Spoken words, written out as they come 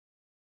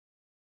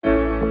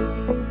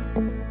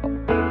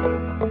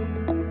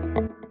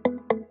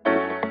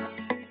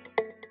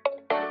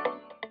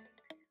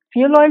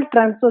Fuel oil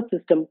transfer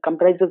system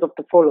comprises of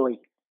the following: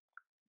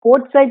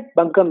 port side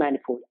bunker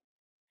manifold,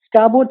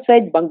 starboard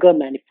side bunker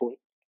manifold,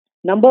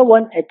 number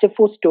 1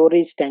 HFO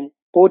storage tank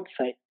port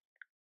side,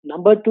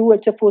 number 2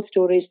 HFO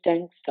storage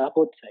tank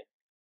starboard side,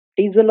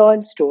 diesel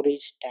oil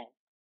storage tank,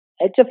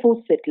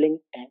 HFO settling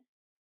tank,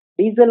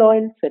 diesel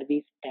oil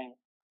service tank,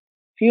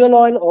 fuel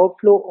oil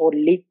overflow or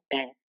leak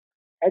tank,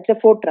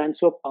 HFO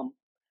transfer pump,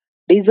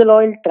 diesel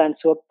oil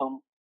transfer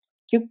pump,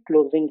 quick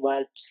closing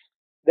valves,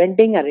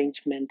 venting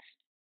arrangements,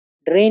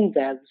 drain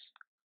valves,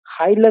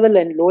 high level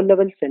and low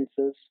level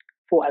sensors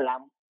for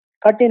alarm,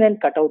 cut in and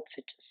cut out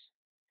switches.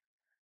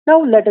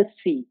 Now let us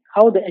see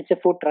how the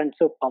HFO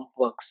transfer pump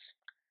works.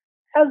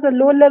 As the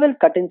low level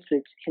cut in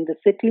switch in the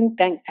settling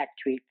tank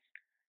actuates,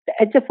 the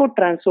HFO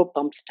transfer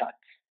pump starts.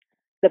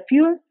 The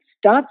fuel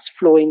starts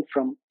flowing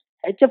from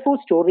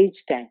HFO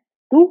storage tank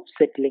to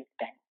settling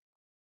tank.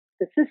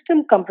 The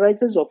system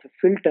comprises of a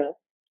filter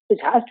which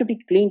has to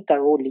be cleaned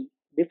thoroughly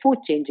before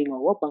changing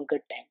over bunker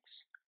tanks.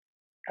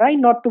 Try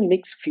not to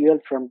mix fuel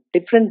from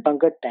different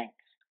bunker tanks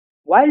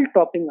while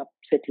topping up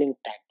settling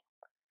tank.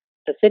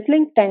 The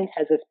settling tank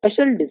has a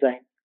special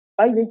design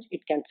by which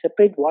it can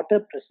separate water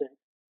present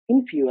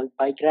in fuel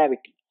by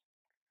gravity.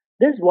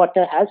 This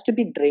water has to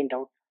be drained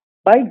out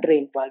by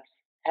drain valves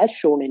as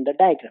shown in the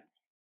diagram.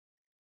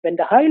 When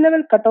the high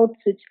level cutout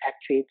switch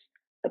actuates,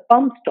 the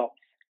pump stops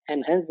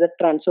and hence the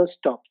transfer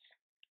stops.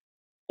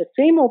 The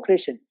same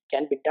operation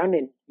can be done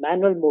in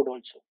manual mode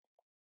also.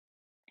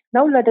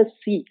 Now let us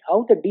see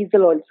how the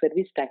diesel oil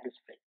service tank is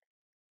filled.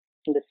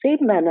 In the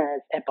same manner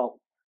as above,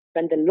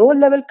 when the low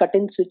level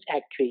cut-in switch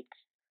actuates,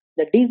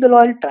 the diesel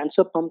oil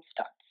transfer pump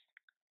starts.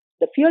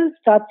 The fuel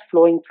starts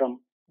flowing from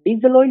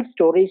diesel oil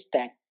storage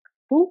tank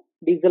to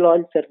diesel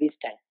oil service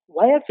tank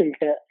via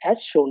filter as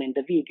shown in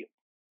the video.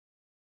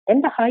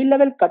 When the high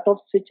level cutoff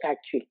switch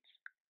actuates,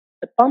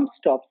 the pump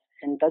stops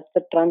and thus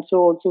the transfer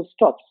also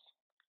stops.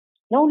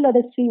 Now let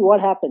us see what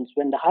happens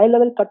when the high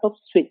level cutoff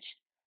switch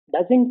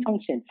doesn't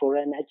function for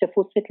an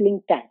HFO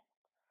settling tank.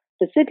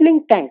 The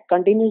settling tank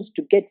continues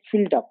to get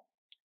filled up.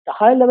 The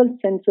high level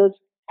sensors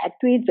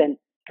actuates and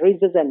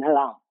raises an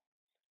alarm.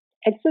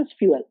 Excess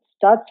fuel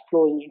starts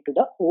flowing into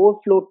the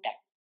overflow tank.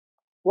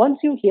 Once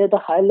you hear the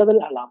high level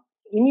alarm,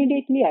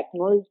 immediately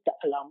acknowledge the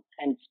alarm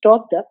and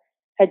stop the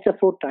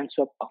HFO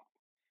transfer pump.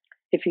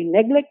 If you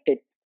neglect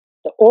it,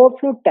 the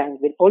overflow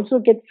tank will also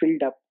get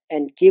filled up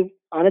and give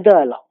another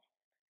alarm.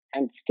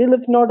 And still,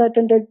 if not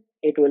attended,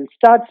 it will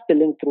start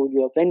spilling through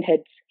your vent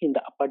heads in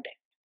the upper deck.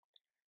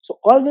 So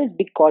always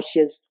be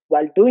cautious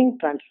while doing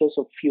transfers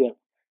of fuel.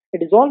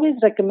 It is always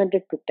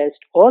recommended to test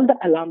all the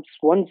alarms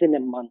once in a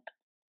month.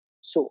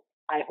 So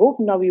I hope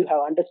now you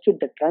have understood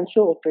the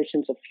transfer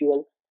operations of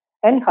fuel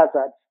and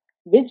hazards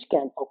which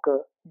can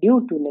occur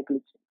due to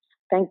negligence.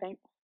 Thank you.